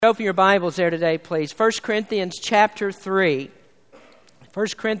Open your Bibles there today, please. 1 Corinthians chapter 3. 1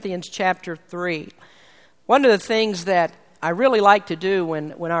 Corinthians chapter 3. One of the things that I really liked to do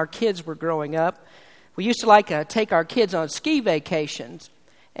when our kids were growing up, we used to take our kids on ski vacations.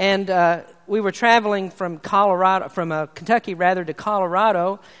 And we were traveling from Kentucky to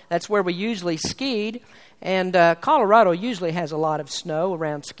Colorado. That's where we usually skied. And Colorado usually has a lot of snow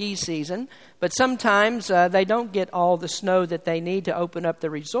around ski season, but sometimes they don't get all the snow that they need to open up the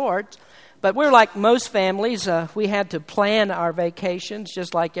resorts. But we're like most families. We had to plan our vacations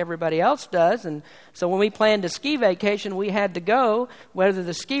just like everybody else does. And so when we planned a ski vacation, we had to go whether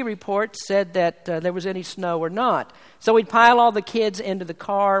the ski report said that there was any snow or not. So we'd pile all the kids into the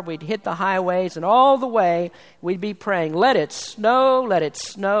car, we'd hit the highways, and all the way we'd be praying, "Let it snow, let it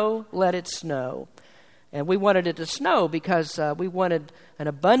snow, let it snow." And we wanted it to snow because we wanted an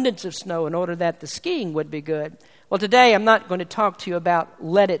abundance of snow in order that the skiing would be good. Well, today I'm not going to talk to you about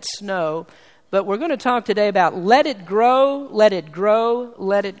let it snow, but we're going to talk today about let it grow, let it grow,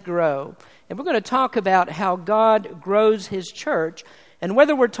 let it grow. And we're going to talk about how God grows His church. And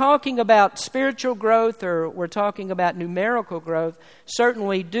whether we're talking about spiritual growth or we're talking about numerical growth,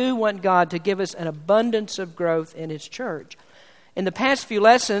 certainly we do want God to give us an abundance of growth in His church. In the past few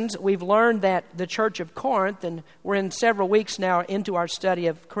lessons, we've learned that the church of Corinth, and we're in several weeks now into our study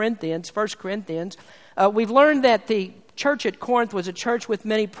of Corinthians, 1 Corinthians, we've learned that the church at Corinth was a church with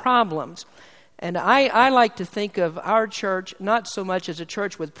many problems. And I like to think of our church not so much as a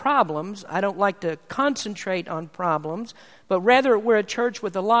church with problems. I don't like to concentrate on problems, but rather we're a church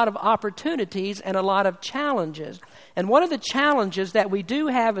with a lot of opportunities and a lot of challenges. And one of the challenges that we do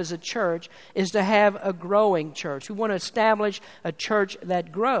have as a church is to have a growing church. We want to establish a church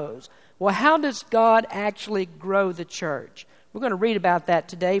that grows. Well, how does God actually grow the church? We're going to read about that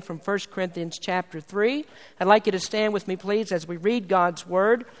today from 1 Corinthians chapter 3. I'd like you to stand with me, please, as we read God's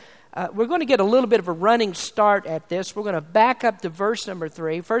Word. We're going to get a little bit of a running start at this. We're going to back up to verse number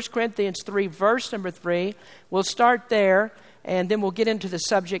 3. 1 Corinthians 3, verse number 3. We'll start there, and then we'll get into the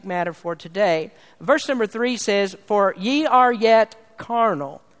subject matter for today. Verse number 3 says, "For ye are yet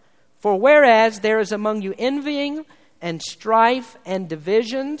carnal. For whereas there is among you envying and strife and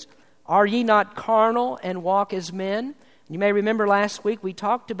divisions, are ye not carnal and walk as men?" You may remember last week we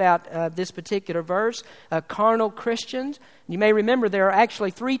talked about this particular verse, carnal Christians. You may remember there are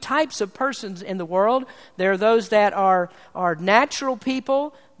actually three types of persons in the world. There are those that are natural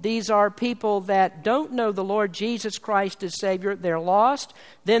people. These are people that don't know the Lord Jesus Christ as Savior. They're lost.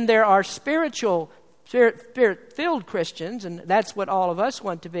 Then there are Spirit-filled Christians, and that's what all of us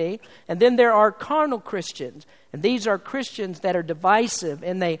want to be. And then there are carnal Christians. And these are Christians that are divisive,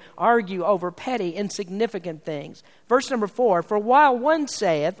 and they argue over petty, insignificant things. Verse number 4, "For while one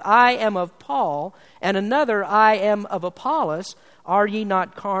saith, I am of Paul, and another, I am of Apollos, are ye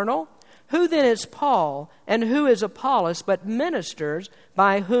not carnal? Who then is Paul, and who is Apollos, but ministers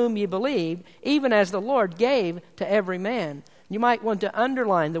by whom ye believed, even as the Lord gave to every man?" You might want to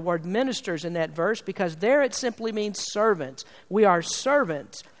underline the word ministers in that verse because there it simply means servants. We are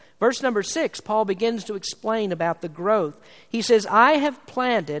servants. Verse number 6, Paul begins to explain about the growth. He says, "I have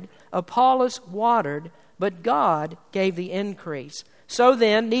planted, Apollos watered, but God gave the increase. So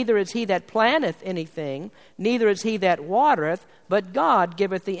then, neither is he that planteth anything, neither is he that watereth, but God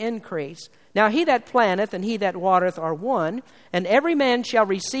giveth the increase. Now he that planteth and he that watereth are one, and every man shall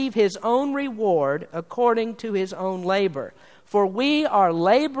receive his own reward according to his own labor. For we are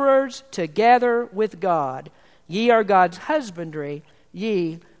laborers together with God. Ye are God's husbandry,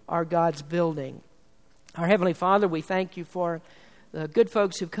 ye are God's building." Our Heavenly Father, we thank you for the good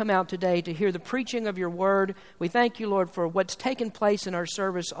folks who've come out today to hear the preaching of your word. We thank you, Lord, for what's taken place in our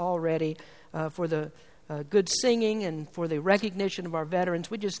service already, for the good singing and for the recognition of our veterans.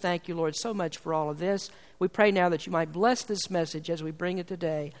 We just thank you, Lord, so much for all of this. We pray now that you might bless this message as we bring it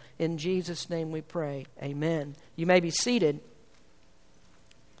today. In Jesus' name we pray. Amen. You may be seated.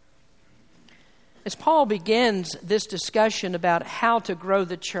 As Paul begins this discussion about how to grow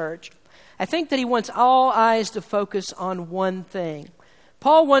the church, I think that he wants all eyes to focus on one thing.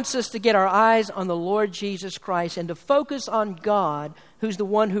 Paul wants us to get our eyes on the Lord Jesus Christ and to focus on God, who's the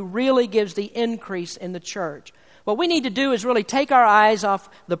one who really gives the increase in the church. What we need to do is really take our eyes off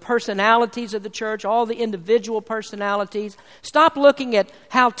the personalities of the church, all the individual personalities. Stop looking at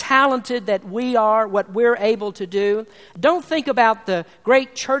how talented that we are, what we're able to do. Don't think about the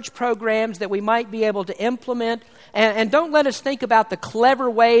great church programs that we might be able to implement. And don't let us think about the clever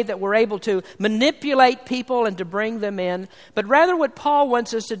way that we're able to manipulate people and to bring them in. But rather what Paul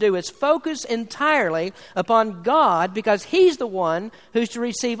wants us to do is focus entirely upon God because He's the one who's to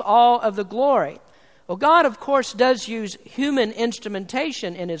receive all of the glory. Well, God, of course, does use human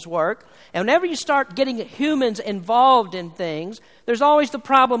instrumentation in His work. And whenever you start getting humans involved in things, there's always the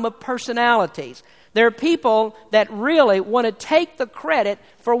problem of personalities. There are people that really want to take the credit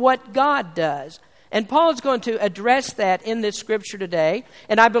for what God does. And Paul is going to address that in this scripture today.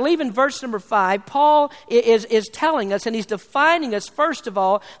 And I believe in verse number 5, Paul is telling us, and he's defining us, first of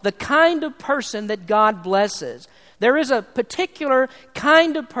all, the kind of person that God blesses. There is a particular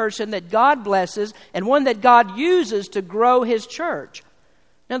kind of person that God blesses and one that God uses to grow His church.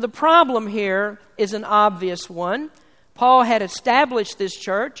 Now, the problem here is an obvious one. Paul had established this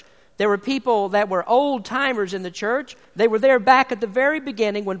church. There were people that were old-timers in the church. They were there back at the very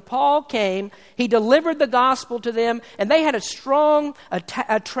beginning when Paul came. He delivered the gospel to them, and they had a strong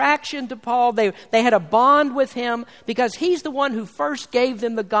attraction to Paul. They had a bond with him because he's the one who first gave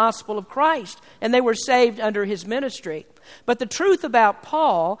them the gospel of Christ, and they were saved under his ministry. But the truth about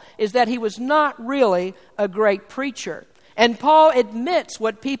Paul is that he was not really a great preacher. And Paul admits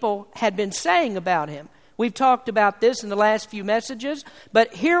what people had been saying about him. We've talked about this in the last few messages,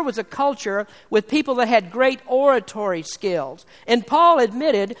 but here was a culture with people that had great oratory skills. And Paul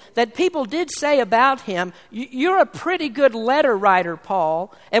admitted that people did say about him, "You're a pretty good letter writer,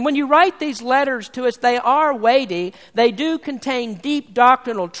 Paul. And when you write these letters to us, they are weighty. They do contain deep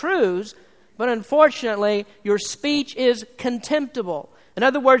doctrinal truths, but unfortunately, your speech is contemptible." In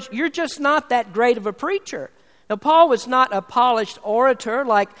other words, you're just not that great of a preacher. Now, Paul was not a polished orator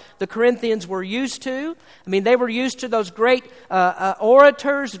like the Corinthians were used to. I mean, they were used to those great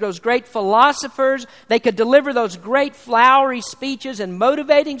orators, those great philosophers. They could deliver those great flowery speeches and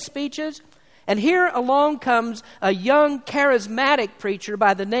motivating speeches. And here along comes a young, charismatic preacher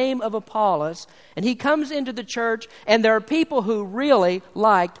by the name of Apollos. And he comes into the church, and there are people who really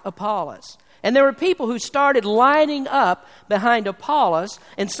liked Apollos. And there were people who started lining up behind Apollos,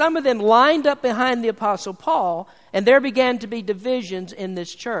 and some of them lined up behind the Apostle Paul, and there began to be divisions in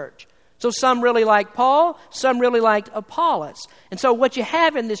this church. So some really liked Paul, some really liked Apollos. And so what you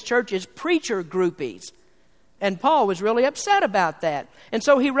have in this church is preacher groupies. And Paul was really upset about that. And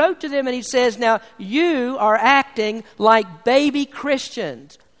so he wrote to them and he says, "Now you are acting like baby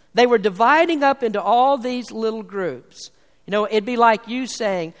Christians." They were dividing up into all these little groups. You know, it'd be like you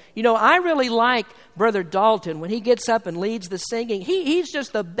saying, "I really like Brother Dalton when he gets up and leads the singing. He's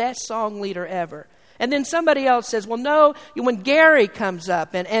just the best song leader ever." And then somebody else says, "Well, no, when Gary comes up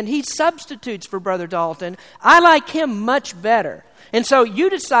and he substitutes for Brother Dalton, I like him much better." And so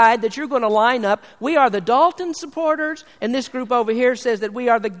you decide that you're going to line up. We are the Dalton supporters, and this group over here says that we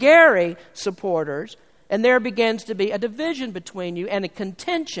are the Gary supporters. And there begins to be a division between you and a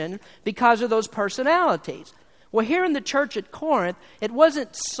contention because of those personalities. Well, here in the church at Corinth, it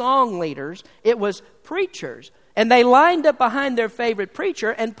wasn't song leaders, it was preachers. And they lined up behind their favorite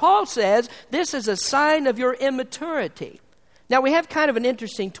preacher, and Paul says, this is a sign of your immaturity. Now, we have kind of an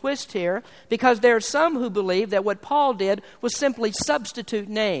interesting twist here, because there are some who believe that what Paul did was simply substitute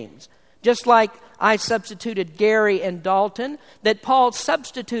names. Just like I substituted Gary and Dalton, that Paul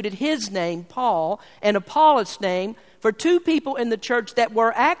substituted his name, Paul, and Apollos' name for two people in the church that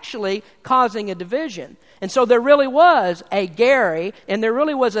were actually causing a division. And so there really was a Gary and there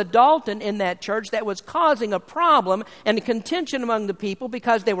really was a Dalton in that church that was causing a problem and a contention among the people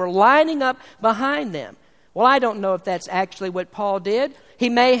because they were lining up behind them. Well, I don't know if that's actually what Paul did. He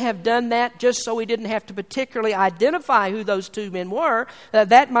may have done that just so he didn't have to particularly identify who those two men were.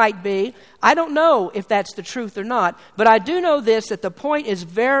 That might be. I don't know if that's the truth or not. But I do know this, that the point is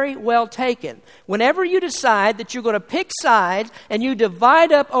very well taken. Whenever you decide that you're going to pick sides and you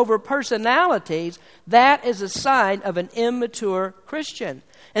divide up over personalities, that is a sign of an immature Christian.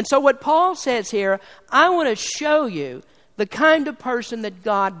 And so what Paul says here, I want to show you the kind of person that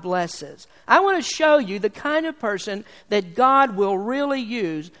God blesses. I want to show you the kind of person that God will really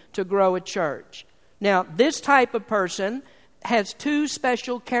use to grow a church. Now, this type of person has two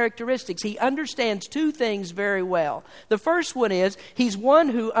special characteristics. He understands two things very well. The first one is he's one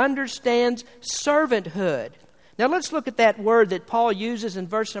who understands servanthood. Now, let's look at that word that Paul uses in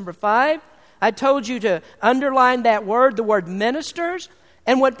verse number 5. I told you to underline that word, the word ministers.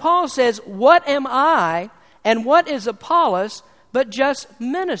 And what Paul says, what am I and what is Apollos but just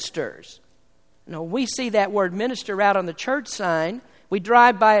ministers? No, we see that word minister out on the church sign. We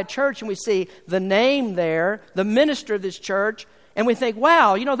drive by a church and we see the name there, the minister of this church, and we think,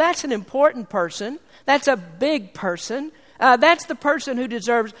 wow, that's an important person. That's a big person. That's the person who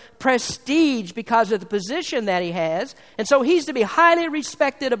deserves prestige because of the position that he has. And so he's to be highly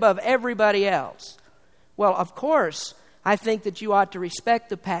respected above everybody else. Well, of course, I think that you ought to respect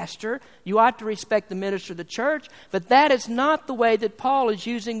the pastor. You ought to respect the minister of the church. But that is not the way that Paul is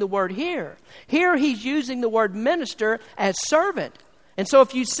using the word here. Here he's using the word minister as servant. And so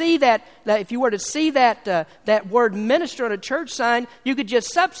if you see that if you were to see that word minister on a church sign, you could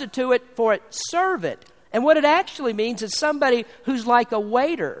just substitute it for it servant. And what it actually means is somebody who's like a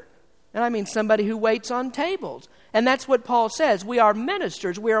waiter. And I mean somebody who waits on tables. And that's what Paul says. We are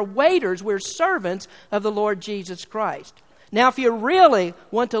ministers, we are waiters, we're servants of the Lord Jesus Christ. Now, if you really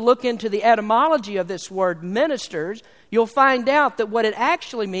want to look into the etymology of this word ministers, you'll find out that what it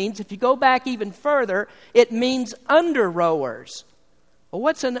actually means, if you go back even further, it means under-rowers. Well,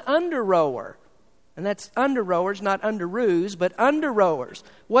 what's an under-rower? And that's under-rowers, not under-roos, but under-rowers.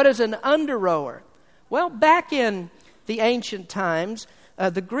 What is an under-rower? Well, back in the ancient times,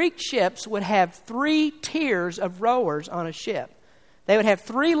 the Greek ships would have 3 tiers of rowers on a ship. They would have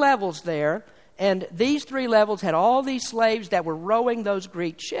 3 levels there, and these 3 levels had all these slaves that were rowing those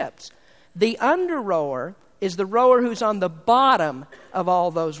Greek ships. The under-rower is the rower who's on the bottom of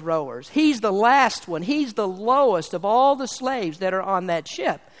all those rowers. He's the last one. He's the lowest of all the slaves that are on that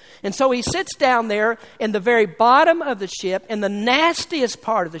ship. And so he sits down there in the very bottom of the ship, in the nastiest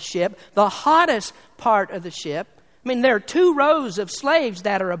part of the ship, the hottest part of the ship. I mean, there are 2 rows of slaves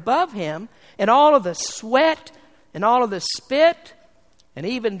that are above him, and all of the sweat and all of the spit and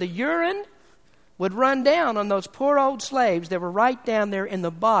even the urine would run down on those poor old slaves that were right down there in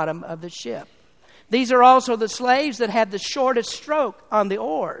the bottom of the ship. These are also the slaves that had the shortest stroke on the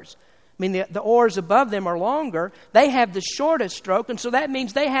oars. I mean, the oars above them are longer. They have the shortest stroke, and so that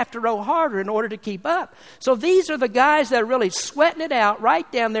means they have to row harder in order to keep up. So these are the guys that are really sweating it out right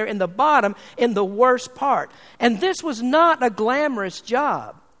down there in the bottom, in the worst part. And this was not a glamorous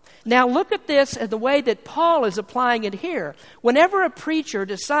job. Now look at this and the way that Paul is applying it here. Whenever a preacher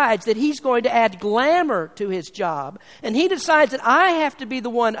decides that he's going to add glamour to his job, and he decides that I have to be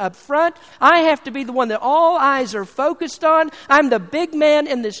the one up front, I have to be the one that all eyes are focused on, I'm the big man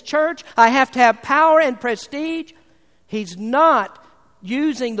in this church, I have to have power and prestige, he's not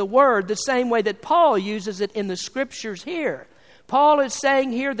using the word the same way that Paul uses it in the scriptures here. Paul is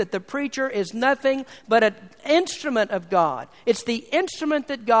saying here that the preacher is nothing but an instrument of God. It's the instrument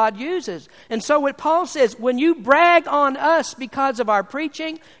that God uses. And so what Paul says, when you brag on us because of our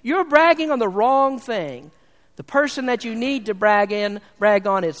preaching, you're bragging on the wrong thing. The person that you need to brag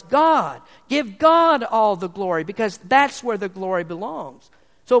on is God. Give God all the glory because that's where the glory belongs.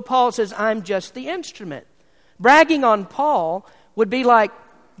 So Paul says, I'm just the instrument. Bragging on Paul would be like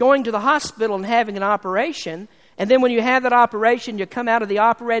going to the hospital and having an operation. And then when you have that operation, you come out of the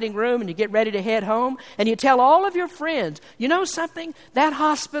operating room and you get ready to head home and you tell all of your friends, you know something? That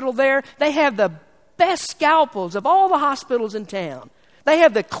hospital there, they have the best scalpels of all the hospitals in town. They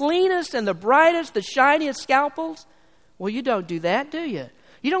have the cleanest and the brightest, the shiniest scalpels. Well, you don't do that, do you?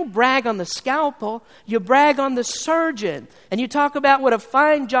 You don't brag on the scalpel, you brag on the surgeon. And you talk about what a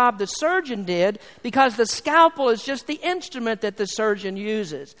fine job the surgeon did because the scalpel is just the instrument that the surgeon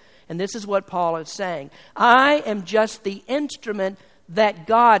uses. And this is what Paul is saying. I am just the instrument that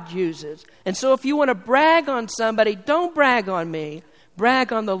God uses. And so if you want to brag on somebody, don't brag on me.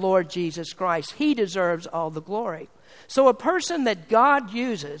 Brag on the Lord Jesus Christ. He deserves all the glory. So a person that God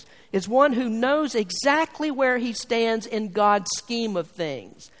uses is one who knows exactly where he stands in God's scheme of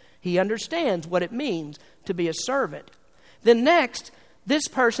things. He understands what it means to be a servant. Then next, this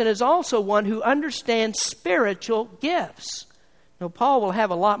person is also one who understands spiritual gifts. Now, Paul will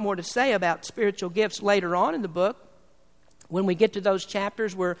have a lot more to say about spiritual gifts later on in the book. When we get to those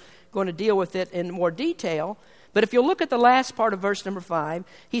chapters, we're going to deal with it in more detail. But if you'll look at the last part of verse number 5,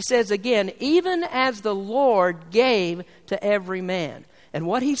 he says again, even as the Lord gave to every man. And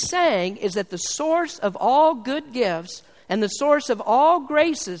what he's saying is that the source of all good gifts and the source of all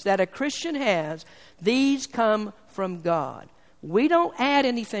graces that a Christian has, these come from God. We don't add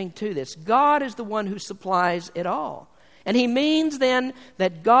anything to this. God is the one who supplies it all. And he means then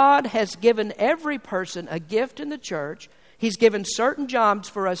that God has given every person a gift in the church. He's given certain jobs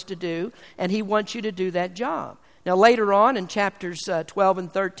for us to do, and he wants you to do that job. Now later on in chapters 12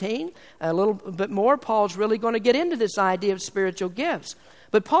 and 13, a little bit more, Paul's really going to get into this idea of spiritual gifts.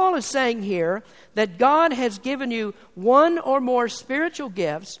 But Paul is saying here that God has given you one or more spiritual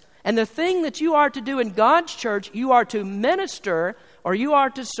gifts, and the thing that you are to do in God's church, you are to minister or you are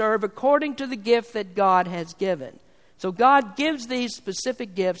to serve according to the gift that God has given. So God gives these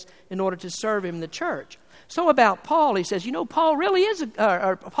specific gifts in order to serve him in the church. So about Paul, he says, Apollos really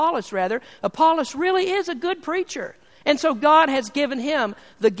is a good preacher. And so God has given him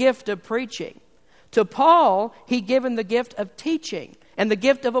the gift of preaching. To Paul, he given the gift of teaching and the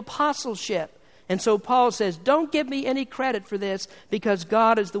gift of apostleship. And so Paul says, don't give me any credit for this because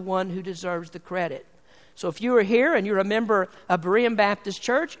God is the one who deserves the credit. So if you are here and you're a member of Berean Baptist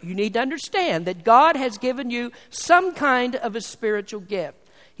Church, you need to understand that God has given you some kind of a spiritual gift.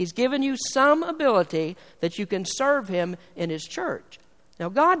 He's given you some ability that you can serve Him in His church. Now,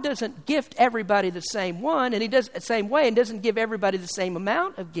 God doesn't gift everybody the same one, and He does the same way, and doesn't give everybody the same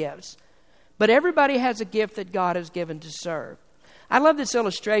amount of gifts. But everybody has a gift that God has given to serve. I love this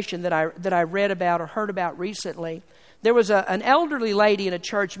illustration that I read about or heard about recently. There was an elderly lady in a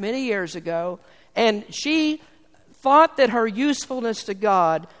church many years ago, and she thought that her usefulness to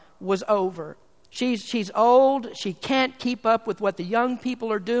God was over. She's old. She can't keep up with what the young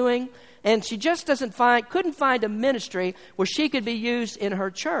people are doing, and she just couldn't find a ministry where she could be used in her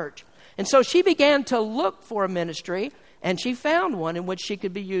church. And so she began to look for a ministry, and she found one in which she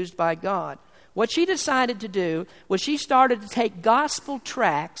could be used by God. What she decided to do was she started to take gospel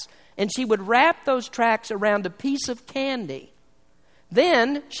tracts, and she would wrap those tracts around a piece of candy.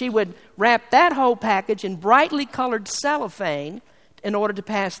 Then she would wrap that whole package in brightly colored cellophane in order to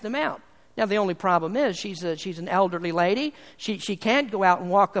pass them out. Now, the only problem is she's an elderly lady. She can't go out and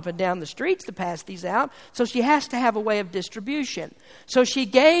walk up and down the streets to pass these out, so she has to have a way of distribution. So she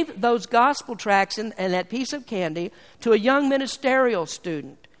gave those gospel tracts and that piece of candy to a young ministerial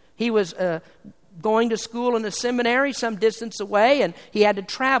student. He was going to school in a seminary some distance away, and he had to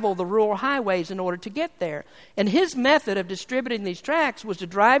travel the rural highways in order to get there. And his method of distributing these tracts was to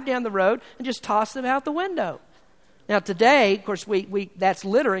drive down the road and just toss them out the window. Now today, of course, that's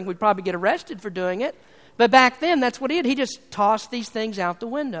littering. We'd probably get arrested for doing it. But back then, that's what he did. He just tossed these things out the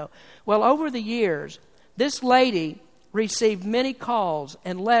window. Well, over the years, this lady received many calls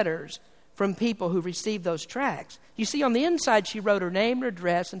and letters from people who received those tracts. You see, on the inside, she wrote her name and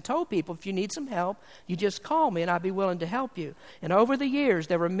address and told people, if you need some help, you just call me and I'll be willing to help you. And over the years,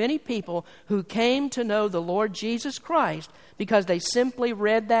 there were many people who came to know the Lord Jesus Christ because they simply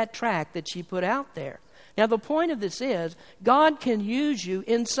read that tract that she put out there. Now, the point of this is, God can use you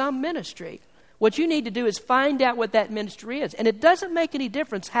in some ministry. What you need to do is find out what that ministry is. And it doesn't make any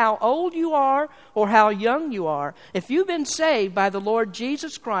difference how old you are or how young you are. If you've been saved by the Lord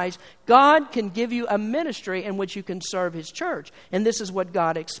Jesus Christ, God can give you a ministry in which you can serve His church. And this is what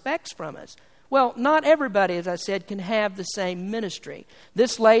God expects from us. Well, not everybody, as I said, can have the same ministry.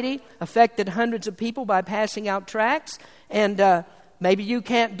 This lady affected hundreds of people by passing out tracts, and maybe you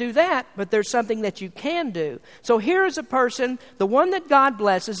can't do that, but there's something that you can do. So here is a person, the one that God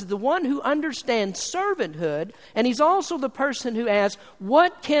blesses, the one who understands servanthood, and he's also the person who asks,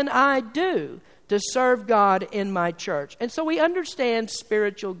 what can I do to serve God in my church? And so he understands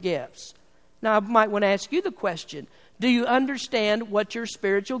spiritual gifts. Now, I might want to ask you the question, do you understand what your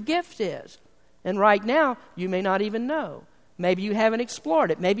spiritual gift is? And right now, you may not even know. Maybe you haven't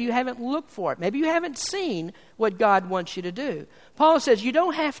explored it. Maybe you haven't looked for it. Maybe you haven't seen what God wants you to do. Paul says you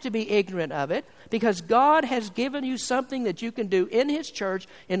don't have to be ignorant of it because God has given you something that you can do in His church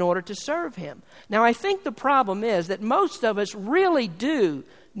in order to serve Him. Now, I think the problem is that most of us really do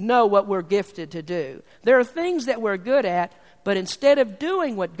know what we're gifted to do. There are things that we're good at, but instead of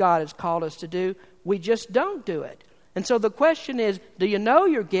doing what God has called us to do, we just don't do it. And so the question is, do you know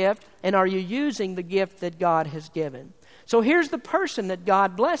your gift, and are you using the gift that God has given? So here's the person that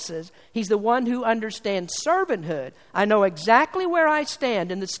God blesses. He's the one who understands servanthood. I know exactly where I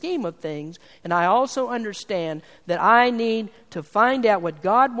stand in the scheme of things, and I also understand that I need to find out what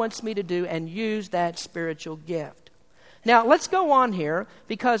God wants me to do and use that spiritual gift. Now, let's go on here,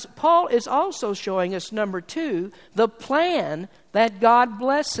 because Paul is also showing us, number 2, the plan that God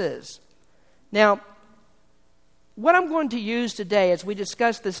blesses. Now, what I'm going to use today as we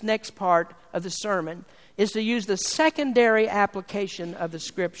discuss this next part of the sermon is to use the secondary application of the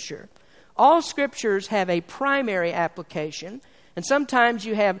Scripture. All Scriptures have a primary application, and sometimes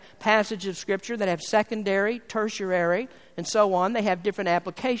you have passages of Scripture that have secondary, tertiary, and so on. They have different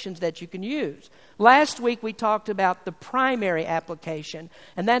applications that you can use. Last week we talked about the primary application,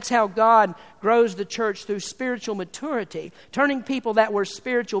 and that's how God grows the church through spiritual maturity, turning people that were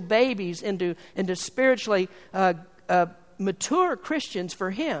spiritual babies into spiritually mature Christians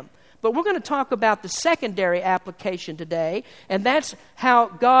for Him. But we're going to talk about the secondary application today, and that's how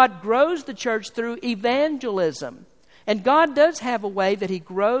God grows the church through evangelism. And God does have a way that He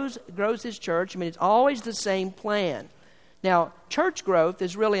grows His church. I mean, it's always the same plan. Now, church growth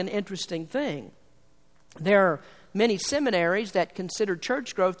is really an interesting thing. There are many seminaries that consider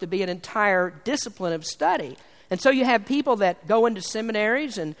church growth to be an entire discipline of study. And so you have people that go into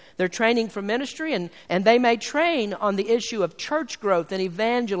seminaries and they're training for ministry, and they may train on the issue of church growth and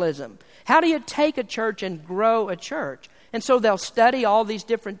evangelism. How do you take a church and grow a church? And so they'll study all these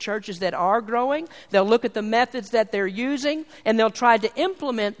different churches that are growing. They'll look at the methods that they're using, and they'll try to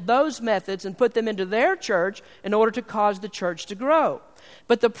implement those methods and put them into their church in order to cause the church to grow.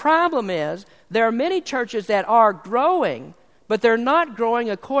 But the problem is, there are many churches that are growing, but they're not growing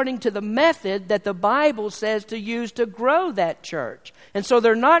according to the method that the Bible says to use to grow that church. And so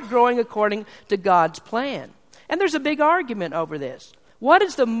they're not growing according to God's plan. And there's a big argument over this. What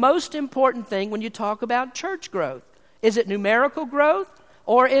is the most important thing when you talk about church growth? Is it numerical growth,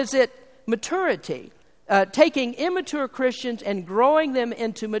 or is it maturity? Taking immature Christians and growing them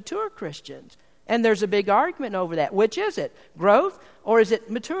into mature Christians. And there's a big argument over that. Which is it? Growth, or is it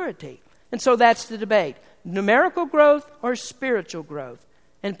maturity? And so that's the debate. Numerical growth or spiritual growth?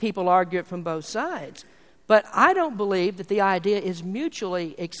 And people argue it from both sides. But I don't believe that the idea is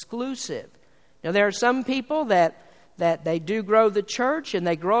mutually exclusive. Now, there are some people that they do grow the church and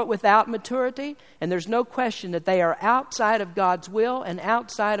they grow it without maturity, and there's no question that they are outside of God's will and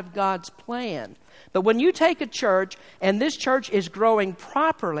outside of God's plan. But when you take a church and this church is growing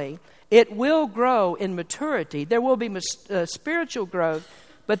properly, it will grow in maturity. There will be spiritual growth,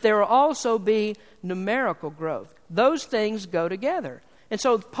 but there will also be numerical growth. Those things go together. And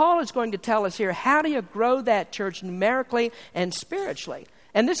so Paul is going to tell us here, how do you grow that church numerically and spiritually?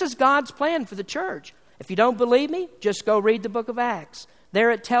 And this is God's plan for the church. If you don't believe me, just go read the book of Acts. There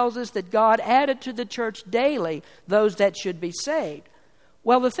it tells us that God added to the church daily those that should be saved.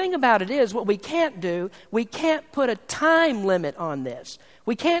 Well, the thing about it is, what we can't do, we can't put a time limit on this.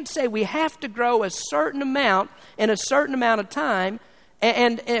 We can't say we have to grow a certain amount in a certain amount of time,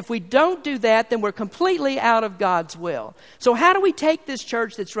 and if we don't do that, then we're completely out of God's will. So how do we take this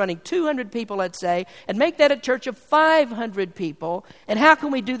church that's running 200 people, let's say, and make that a church of 500 people, and how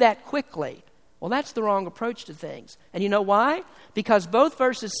can we do that quickly? Well, that's the wrong approach to things. And you know why? Because both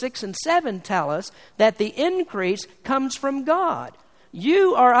verses 6 and 7 tell us that the increase comes from God.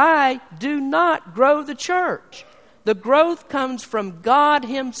 You or I do not grow the church. The growth comes from God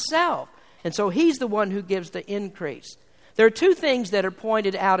Himself. And so He's the one who gives the increase. There are two things that are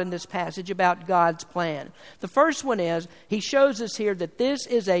pointed out in this passage about God's plan. The first one is, He shows us here that this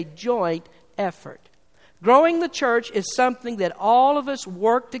is a joint effort. Growing the church is something that all of us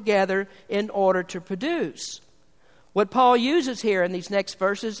work together in order to produce. What Paul uses here in these next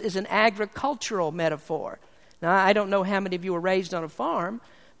verses is an agricultural metaphor. Now, I don't know how many of you were raised on a farm,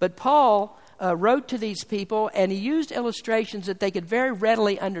 but Paul wrote to these people, and he used illustrations that they could very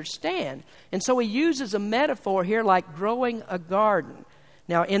readily understand. And so he uses a metaphor here like growing a garden.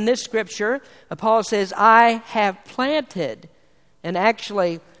 Now, in this scripture, Paul says, I have planted. And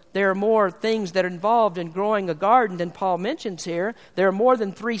actually, there are more things that are involved in growing a garden than Paul mentions here. There are more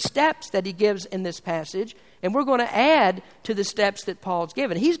than 3 steps that he gives in this passage, and we're going to add to the steps that Paul's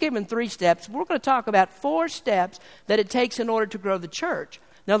given. He's given 3 steps. We're going to talk about 4 steps that it takes in order to grow the church.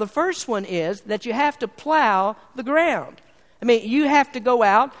 Now, the first one is that you have to plow the ground. I mean, you have to go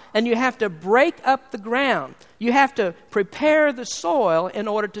out and you have to break up the ground. You have to prepare the soil in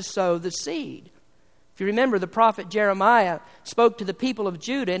order to sow the seed. If you remember, the prophet Jeremiah spoke to the people of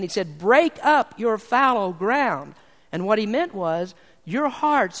Judah and he said, break up your fallow ground. And what he meant was, your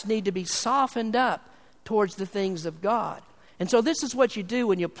hearts need to be softened up towards the things of God. And so this is what you do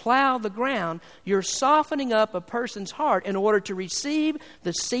when you plow the ground. You're softening up a person's heart in order to receive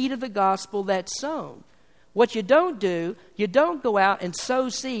the seed of the gospel that's sown. What you don't do, you don't go out and sow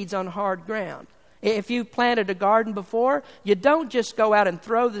seeds on hard ground. If you planted a garden before, you don't just go out and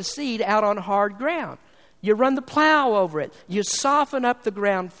throw the seed out on hard ground. You run the plow over it. You soften up the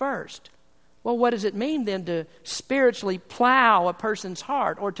ground first. Well, what does it mean then to spiritually plow a person's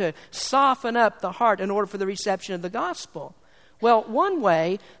heart or to soften up the heart in order for the reception of the gospel? Well, one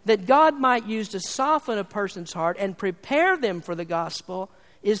way that God might use to soften a person's heart and prepare them for the gospel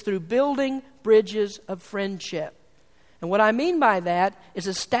is through building bridges of friendship. And what I mean by that is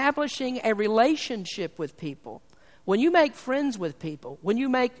establishing a relationship with people. When you make friends with people, when you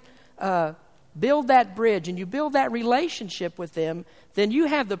build that bridge and you build that relationship with them, then you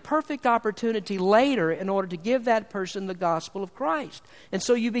have the perfect opportunity later in order to give that person the gospel of Christ. And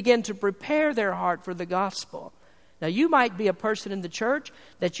so you begin to prepare their heart for the gospel. Now, you might be a person in the church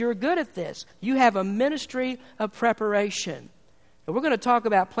that you're good at this. You have a ministry of preparation. And we're going to talk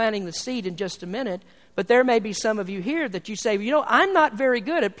about planting the seed in just a minute, but there may be some of you here that you say, I'm not very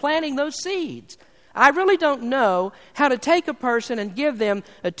good at planting those seeds. I really don't know how to take a person and give them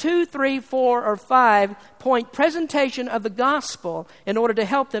a 2, 3, 4, or 5 point presentation of the gospel in order to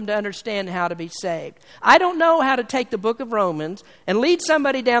help them to understand how to be saved. I don't know how to take the book of Romans and lead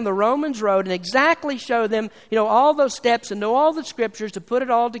somebody down the Romans road and exactly show them, all those steps and know all the scriptures to put it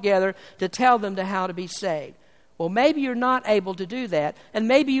all together to tell them how to be saved. Well, maybe you're not able to do that, and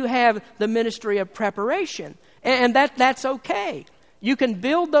maybe you have the ministry of preparation, and that's okay. You can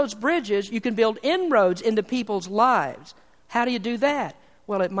build those bridges, you can build inroads into people's lives. How do you do that?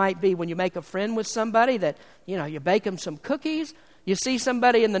 Well, it might be when you make a friend with somebody that, you bake them some cookies. You see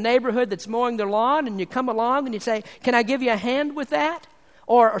somebody in the neighborhood that's mowing their lawn, and you come along and you say, can I give you a hand with that?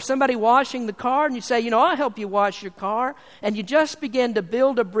 Or somebody washing the car, and you say, I'll help you wash your car. And you just begin to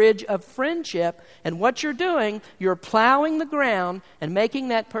build a bridge of friendship. And what you're doing, you're plowing the ground and making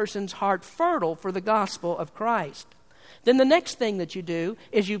that person's heart fertile for the gospel of Christ. Then the next thing that you do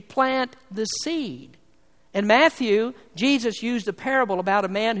is you plant the seed. In Matthew, Jesus used a parable about a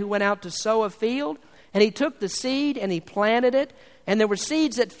man who went out to sow a field. And he took the seed and he planted it. And there were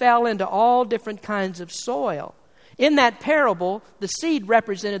seeds that fell into all different kinds of soil. In that parable, the seed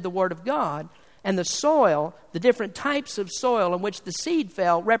represented the Word of God, and the soil, the different types of soil in which the seed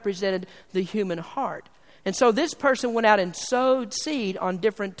fell, represented the human heart. And so this person went out and sowed seed on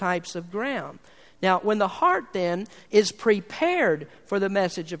different types of ground. Now, when the heart then is prepared for the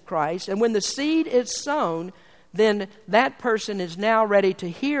message of Christ, and when the seed is sown, then that person is now ready to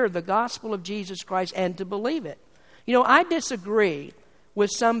hear the gospel of Jesus Christ and to believe it. I disagree with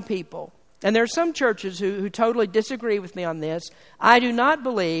some people. And there are some churches who totally disagree with me on this. I do not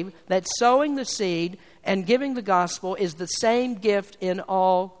believe that sowing the seed and giving the gospel is the same gift in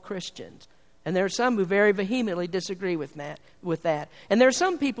all Christians. And there are some who very vehemently disagree with that. And there are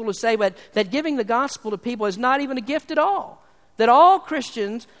some people who say that giving the gospel to people is not even a gift at all. That all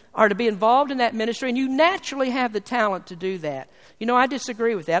Christians are to be involved in that ministry, and you naturally have the talent to do that. I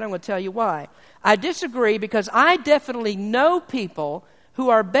disagree with that. I'm going to tell you why. I disagree because I definitely know people who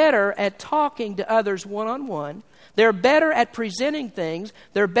are better at talking to others one-on-one. They're better at presenting things.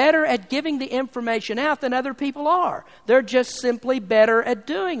 They're better at giving the information out than other people are. They're just simply better at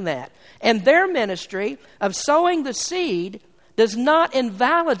doing that. And their ministry of sowing the seed does not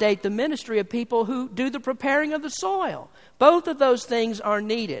invalidate the ministry of people who do the preparing of the soil. Both of those things are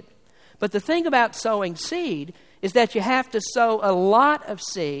needed. But the thing about sowing seed is that you have to sow a lot of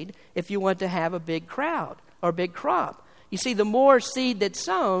seed if you want to have a big crowd or big crop. You see, the more seed that's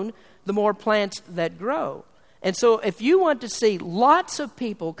sown, the more plants that grow. And so if you want to see lots of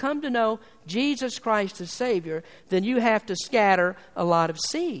people come to know Jesus Christ as Savior, then you have to scatter a lot of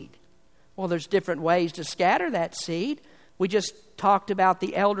seed. Well, there's different ways to scatter that seed. We just talked about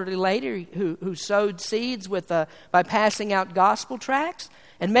the elderly lady who sowed seeds by passing out gospel tracts.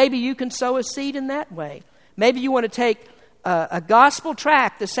 And maybe you can sow a seed in that way. Maybe you want to take a gospel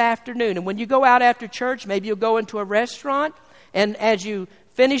tract this afternoon, and when you go out after church, maybe you'll go into a restaurant, and as you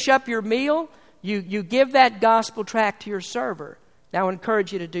finish up your meal, you give that gospel tract to your server. Now, I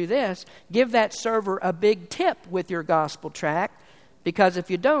encourage you to do this. Give that server a big tip with your gospel tract, because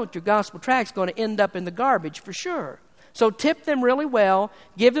if you don't, your gospel tract's going to end up in the garbage for sure. So tip them really well,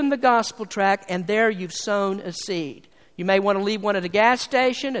 give them the gospel tract, and there you've sown a seed. You may want to leave one at a gas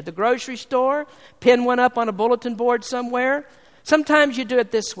station, at the grocery store, pin one up on a bulletin board somewhere. Sometimes you do it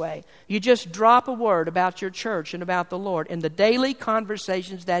this way. You just drop a word about your church and about the Lord in the daily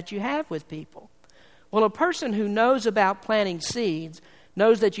conversations that you have with people. Well, a person who knows about planting seeds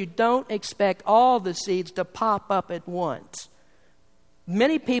knows that you don't expect all the seeds to pop up at once.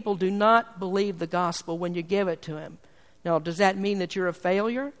 Many people do not believe the gospel when you give it to them. Now, does that mean that you're a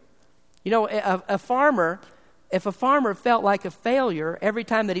failure? A farmer... If a farmer felt like a failure every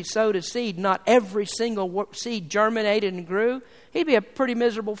time that he sowed a seed, not every single seed germinated and grew, he'd be a pretty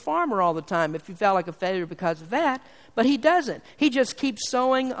miserable farmer all the time if he felt like a failure because of that. But he doesn't. He just keeps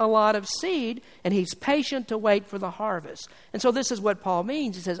sowing a lot of seed, and he's patient to wait for the harvest. And so this is what Paul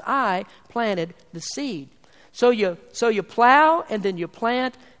means. He says, I planted the seed. So you plow, and then you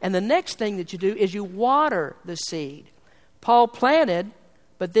plant, and the next thing that you do is you water the seed. Paul planted,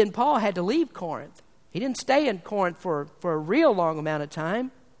 but then Paul had to leave Corinth. He didn't stay in Corinth for a real long amount of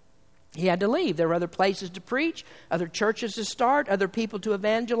time. He had to leave. There were other places to preach, other churches to start, other people to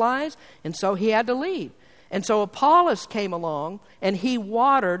evangelize, and so he had to leave. And so Apollos came along, and he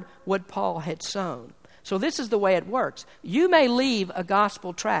watered what Paul had sown. So this is the way it works. You may leave a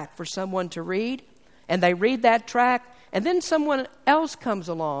gospel tract for someone to read, and they read that tract, and then someone else comes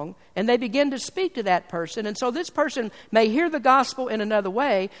along, and they begin to speak to that person. And so this person may hear the gospel in another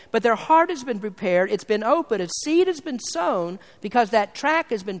way, but their heart has been prepared. It's been opened. A seed has been sown because that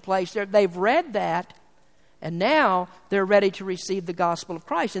tract has been placed there. They've read that, and now they're ready to receive the gospel of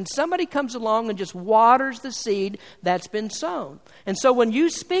Christ. And somebody comes along and just waters the seed that's been sown. And so when you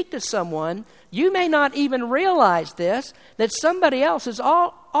speak to someone, you may not even realize this, that somebody else has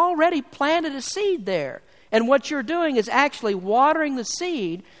already planted a seed there. And what you're doing is actually watering the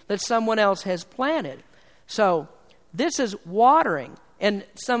seed that someone else has planted. So this is watering, and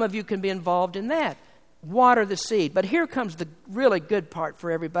some of you can be involved in that. Water the seed. But here comes the really good part for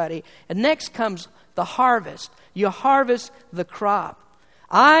everybody. And next comes the harvest. You harvest the crop.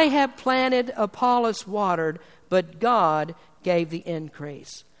 I have planted, Apollos watered, but God gave the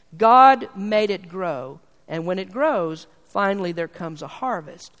increase. God made it grow. And when it grows, finally there comes a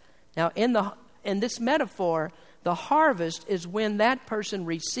harvest. Now in this metaphor, the harvest is when that person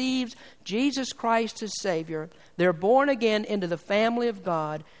receives Jesus Christ as Savior. They're born again into the family of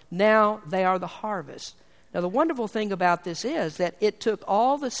God. Now they are the harvest. Now the wonderful thing about this is that it took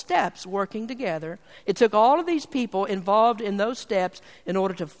all the steps working together. It took all of these people involved in those steps in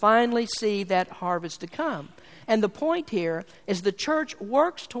order to finally see that harvest to come. And the point here is the church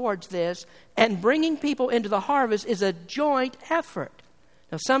works towards this, and bringing people into the harvest is a joint effort.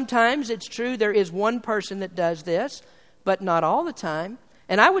 Now, sometimes it's true there is one person that does this, but not all the time.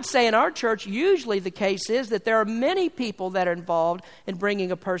 And I would say in our church, usually the case is that there are many people that are involved in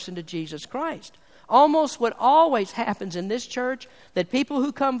bringing a person to Jesus Christ. Almost what always happens in this church, that people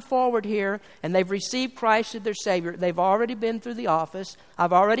who come forward here and they've received Christ as their Savior, they've already been through the office.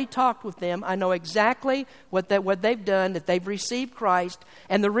 I've already talked with them. I know exactly what they've done, that they've received Christ.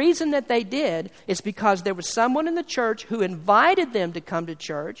 And the reason that they did is because there was someone in the church who invited them to come to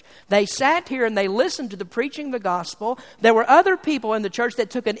church. They sat here and they listened to the preaching of the gospel. There were other people in the church that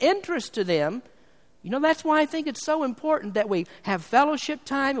took an interest to them. You know, that's why I think it's so important that we have fellowship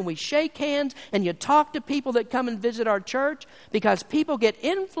time and we shake hands and you talk to people that come and visit our church, because people get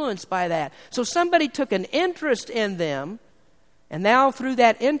influenced by that. So somebody took an interest in them, and now through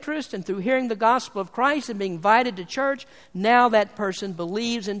that interest and through hearing the gospel of Christ and being invited to church, now that person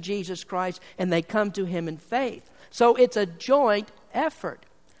believes in Jesus Christ and they come to Him in faith. So it's a joint effort.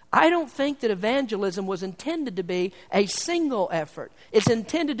 I don't think that evangelism was intended to be a single effort. It's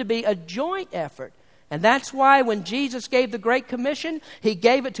intended to be a joint effort. And that's why when Jesus gave the Great Commission, He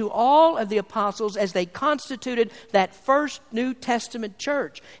gave it to all of the apostles as they constituted that first New Testament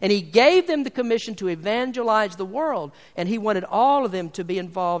church. And He gave them the commission to evangelize the world. And He wanted all of them to be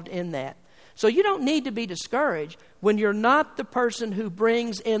involved in that. So you don't need to be discouraged when you're not the person who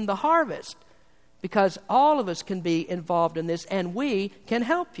brings in the harvest, because all of us can be involved in this and we can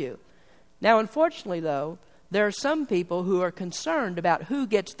help you. Now, unfortunately, though, there are some people who are concerned about who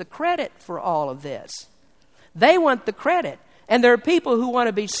gets the credit for all of this. They want the credit. And there are people who want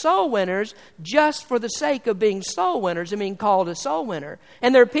to be soul winners just for the sake of being soul winners and being called a soul winner.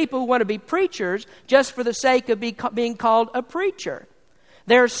 And there are people who want to be preachers just for the sake of being called a preacher.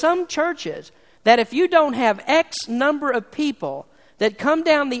 There are some churches that if you don't have X number of people that come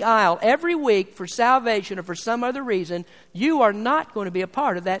down the aisle every week for salvation or for some other reason, you are not going to be a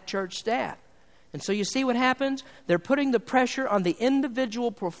part of that church staff. And so you see what happens? They're putting the pressure on the individual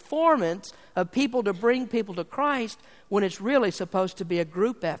performance of people to bring people to Christ when it's really supposed to be a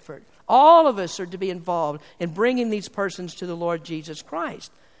group effort. All of us are to be involved in bringing these persons to the Lord Jesus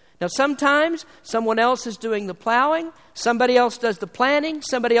Christ. Now, sometimes someone else is doing the plowing, somebody else does the planting,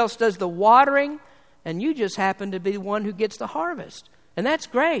 somebody else does the watering, and you just happen to be the one who gets the harvest. And that's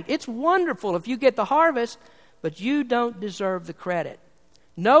great. It's wonderful if you get the harvest, but you don't deserve the credit.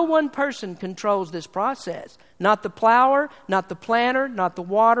 No one person controls this process. Not the plower, not the planter, not the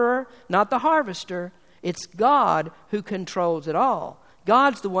waterer, not the harvester. It's God who controls it all.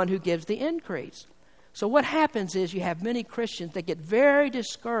 God's the one who gives the increase. So what happens is you have many Christians that get very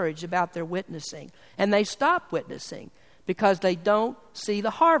discouraged about their witnessing, and they stop witnessing because they don't see the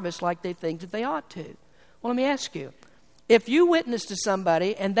harvest like they think that they ought to. Well, let me ask you, if you witness to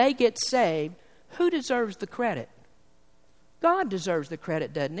somebody and they get saved, who deserves the credit? God deserves the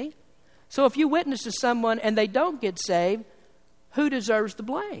credit, doesn't He? So if you witness to someone and they don't get saved, who deserves the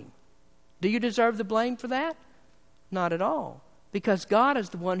blame? Do you deserve the blame for that? Not at all. Because God is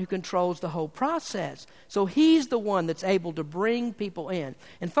the one who controls the whole process. So He's the one that's able to bring people in.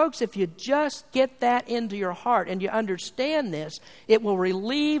 And folks, if you just get that into your heart and you understand this, it will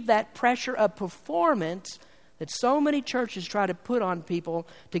relieve that pressure of performance that so many churches try to put on people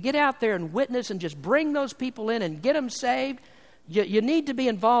to get out there and witness and just bring those people in and get them saved. You need to be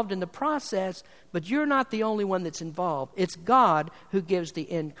involved in the process, but you're not the only one that's involved. It's God who gives the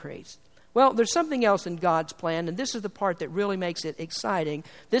increase. Well, there's something else in God's plan, and this is the part that really makes it exciting.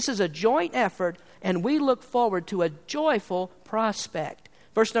 This is a joint effort, and we look forward to a joyful prospect.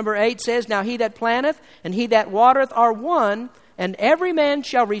 Verse number 8 says, "Now he that planteth and he that watereth are one, and every man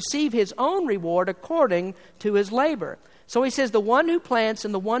shall receive his own reward according to his labor." So he says the one who plants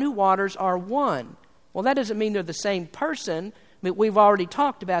and the one who waters are one. Well, that doesn't mean they're the same person, We've already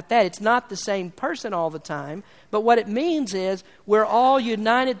talked about that. It's not the same person all the time. But what it means is we're all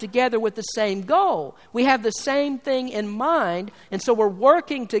united together with the same goal. We have the same thing in mind, and so we're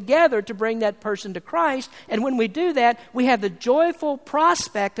working together to bring that person to Christ. And when we do that, we have the joyful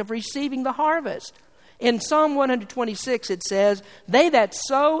prospect of receiving the harvest. In Psalm 126 it says, "They that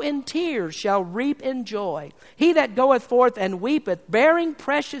sow in tears shall reap in joy. He that goeth forth and weepeth, bearing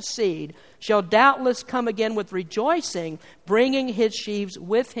precious seed, shall doubtless come again with rejoicing, bringing his sheaves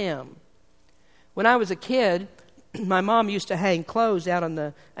with him." When I was a kid, my mom used to hang clothes out on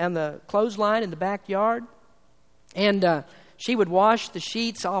the clothesline in the backyard. And she would wash the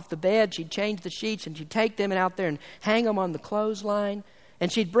sheets off the bed. She'd change the sheets, and she'd take them out there and hang them on the clothesline.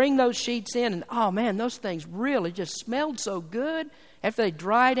 And she'd bring those sheets in, and oh man, those things really just smelled so good after they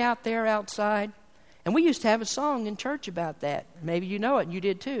dried out there outside. And we used to have a song in church about that. Maybe you know it, and you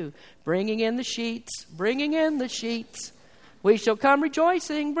did too. Bringing in the sheets, bringing in the sheets. We shall come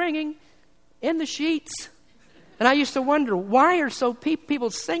rejoicing, bringing in the sheets. And I used to wonder, why are so people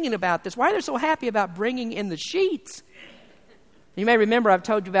singing about this? Why are they so happy about bringing in the sheets? You may remember I've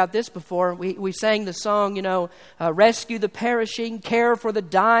told you about this before. We sang the song, rescue the perishing, care for the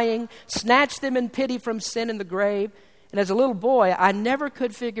dying, snatch them in pity from sin and the grave. And as a little boy, I never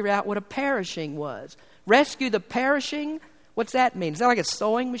could figure out what a perishing was. Rescue the perishing? What's that mean? Is that like a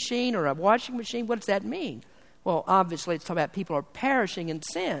sewing machine or a washing machine? What does that mean? Well, obviously it's talking about people are perishing in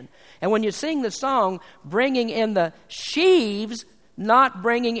sin. And when you sing the song, bringing in the sheaves, not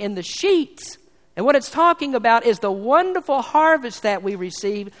bringing in the sheets. And what it's talking about is the wonderful harvest that we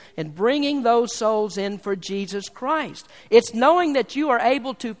receive in bringing those souls in for Jesus Christ. It's knowing that you are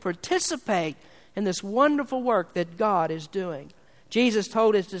able to participate in this wonderful work that God is doing. Jesus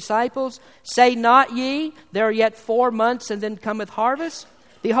told his disciples, "Say not ye, there are yet 4 months, and then cometh harvest?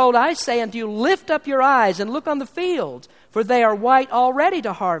 Behold, I say unto you, lift up your eyes and look on the fields, for they are white already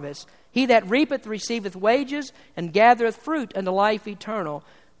to harvest. He that reapeth receiveth wages, and gathereth fruit unto life eternal,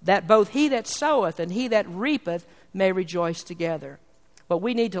 that both he that soweth and he that reapeth may rejoice together." What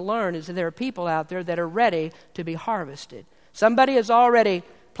we need to learn is that there are people out there that are ready to be harvested. Somebody has already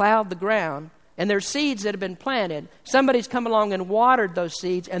plowed the ground, and there's seeds that have been planted. Somebody's come along and watered those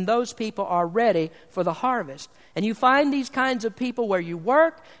seeds, and those people are ready for the harvest. And you find these kinds of people where you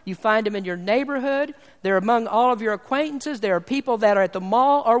work. You find them in your neighborhood. They're among all of your acquaintances. There are people that are at the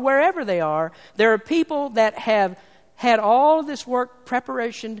mall or wherever they are. There are people that have had all of this work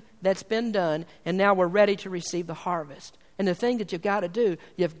preparation that's been done, and now we're ready to receive the harvest. And the thing that you've got to do,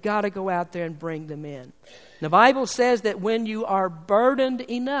 you've got to go out there and bring them in. The Bible says that when you are burdened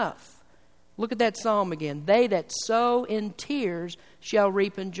enough, look at that psalm again, "They that sow in tears shall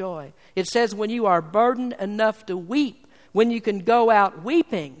reap in joy." It says when you are burdened enough to weep, when you can go out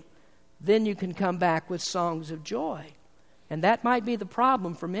weeping, then you can come back with songs of joy. And that might be the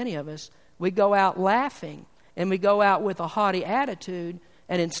problem for many of us. We go out laughing, and we go out with a haughty attitude,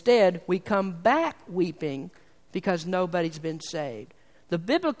 and instead we come back weeping because nobody's been saved. The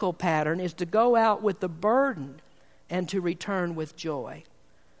biblical pattern is to go out with the burden and to return with joy.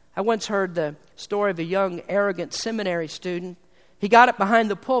 I once heard the story of a young, arrogant seminary student. He got up behind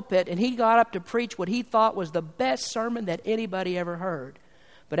the pulpit, and he got up to preach what he thought was the best sermon that anybody ever heard.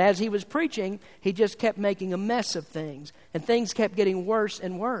 But as he was preaching, he just kept making a mess of things, and things kept getting worse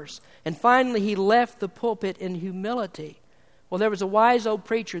and worse. And finally, he left the pulpit in humility. Well, there was a wise old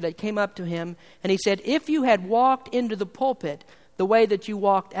preacher that came up to him, and he said, "If you had walked into the pulpit the way that you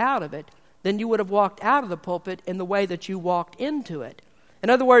walked out of it, then you would have walked out of the pulpit in the way that you walked into it." In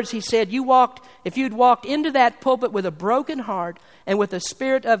other words, he said, if you'd walked into that pulpit with a broken heart and with a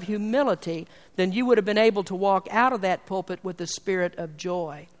spirit of humility, then you would have been able to walk out of that pulpit with the spirit of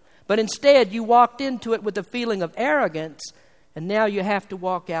joy. But instead, you walked into it with a feeling of arrogance, and now you have to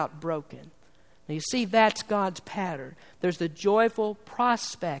walk out broken. Now, you see, that's God's pattern. There's the joyful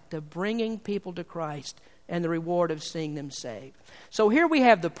prospect of bringing people to Christ and the reward of seeing them saved. So here we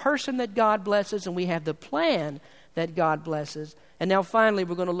have the person that God blesses, and we have the plan that God blesses. And now finally,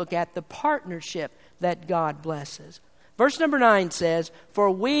 we're going to look at the partnership that God blesses. Verse number 9 says, "For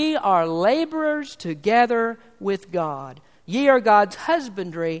we are laborers together with God. Ye are God's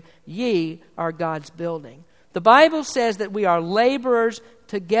husbandry, ye are God's building." The Bible says that we are laborers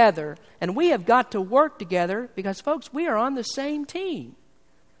together, and we have got to work together because, folks, we are on the same team.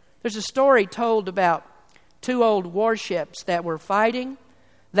 There's a story told about 2 old warships that were fighting.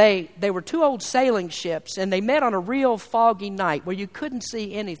 They were 2 old sailing ships, and they met on a real foggy night where you couldn't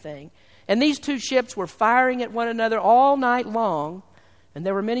see anything. And these 2 ships were firing at one another all night long, and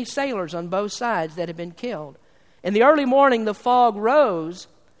there were many sailors on both sides that had been killed. In the early morning, the fog rose,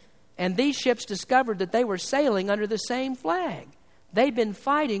 And these ships discovered that they were sailing under the same flag. They'd been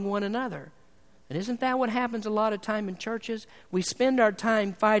fighting one another. And isn't that what happens a lot of time in churches? We spend our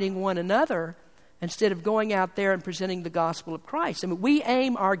time fighting one another instead of going out there and presenting the gospel of Christ. I mean, we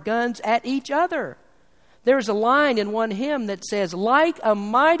aim our guns at each other. There's a line in one hymn that says, like a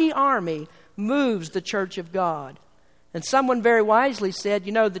mighty army moves the church of God. And someone very wisely said,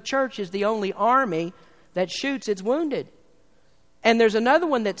 the church is the only army that shoots its wounded. And there's another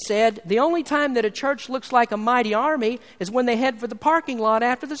one that said, the only time that a church looks like a mighty army is when they head for the parking lot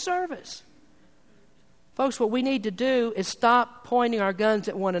after the service. Folks, what we need to do is stop pointing our guns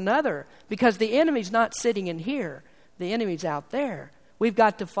at one another, because the enemy's not sitting in here. The enemy's out there. We've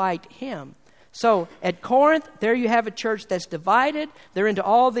got to fight him. So at Corinth, there you have a church that's divided. They're into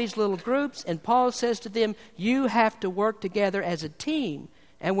all these little groups. And Paul says to them, you have to work together as a team.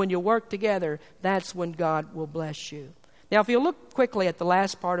 And when you work together, that's when God will bless you. Now, if you look quickly at the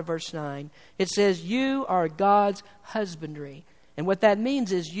last part of verse 9, it says, you are God's husbandry. And what that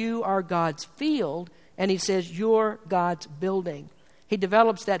means is you are God's field, and he says you're God's building. He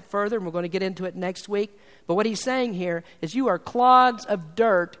develops that further, and we're going to get into it next week. But what he's saying here is you are clods of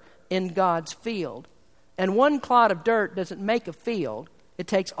dirt in God's field. And one clod of dirt doesn't make a field. It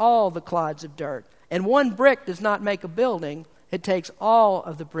takes all the clods of dirt. And one brick does not make a building. It takes all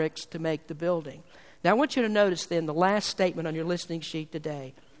of the bricks to make the building. Now, I want you to notice then the last statement on your listening sheet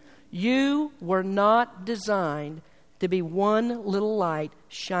today. You were not designed to be one little light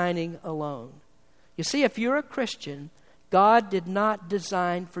shining alone. You see, if you're a Christian, God did not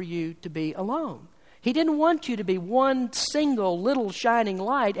design for you to be alone. He didn't want you to be one single little shining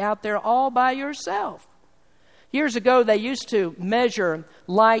light out there all by yourself. Years ago, they used to measure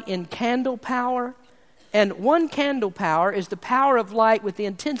light in candle power. And one candle power is the power of light with the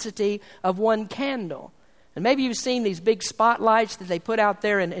intensity of one candle. And maybe you've seen these big spotlights that they put out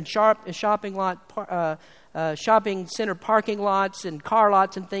there in shopping center parking lots and car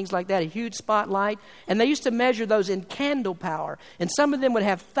lots and things like that, a huge spotlight. And they used to measure those in candle power. And some of them would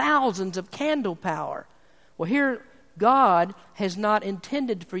have thousands of candle power. Well, here, God has not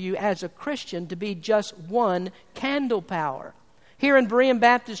intended for you as a Christian to be just one candle power. Here in Berean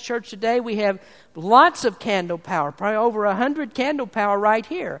Baptist Church today, we have lots of candle power, probably over 100 candle power right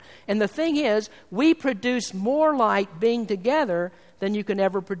here. And the thing is, we produce more light being together than you can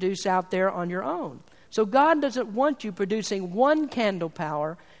ever produce out there on your own. So God doesn't want you producing one candle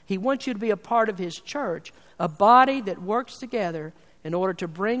power. He wants you to be a part of His church, a body that works together in order to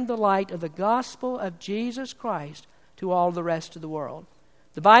bring the light of the gospel of Jesus Christ to all the rest of the world.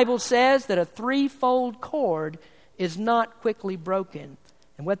 The Bible says that a threefold cord is not quickly broken.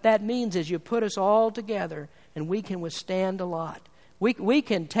 And what that means is you put us all together and we can withstand a lot. We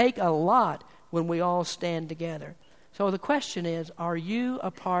can take a lot when we all stand together. So the question is, are you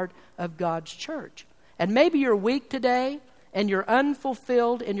a part of God's church? And maybe you're weak today and you're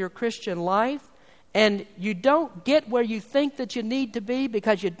unfulfilled in your Christian life and you don't get where you think that you need to be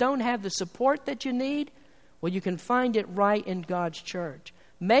because you don't have the support that you need. Well, you can find it right in God's church.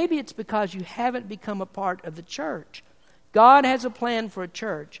 Maybe it's because you haven't become a part of the church. God has a plan for a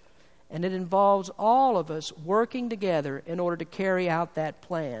church, and it involves all of us working together in order to carry out that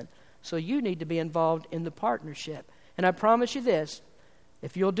plan. So you need to be involved in the partnership. And I promise you this,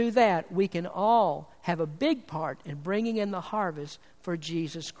 if you'll do that, we can all have a big part in bringing in the harvest for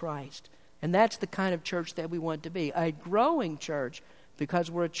Jesus Christ. And that's the kind of church that we want to be, a growing church, because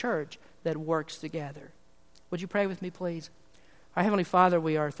we're a church that works together. Would you pray with me, please? Our Heavenly Father,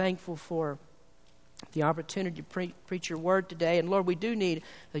 we are thankful for the opportunity to preach your word today. And Lord, we do need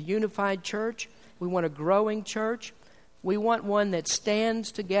a unified church. We want a growing church. We want one that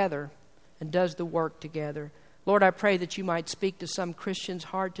stands together and does the work together. Lord, I pray that you might speak to some Christian's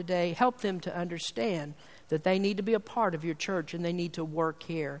heart today. Help them to understand that they need to be a part of your church and they need to work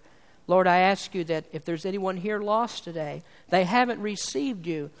here. Lord, I ask you that if there's anyone here lost today, they haven't received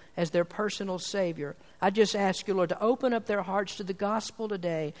you as their personal Savior, I just ask you, Lord, to open up their hearts to the gospel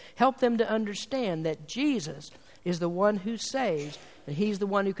today. Help them to understand that Jesus is the one who saves, and He's the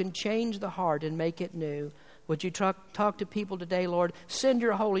one who can change the heart and make it new. Would you talk to people today, Lord? Send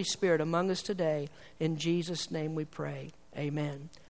your Holy Spirit among us today. In Jesus' name we pray. Amen.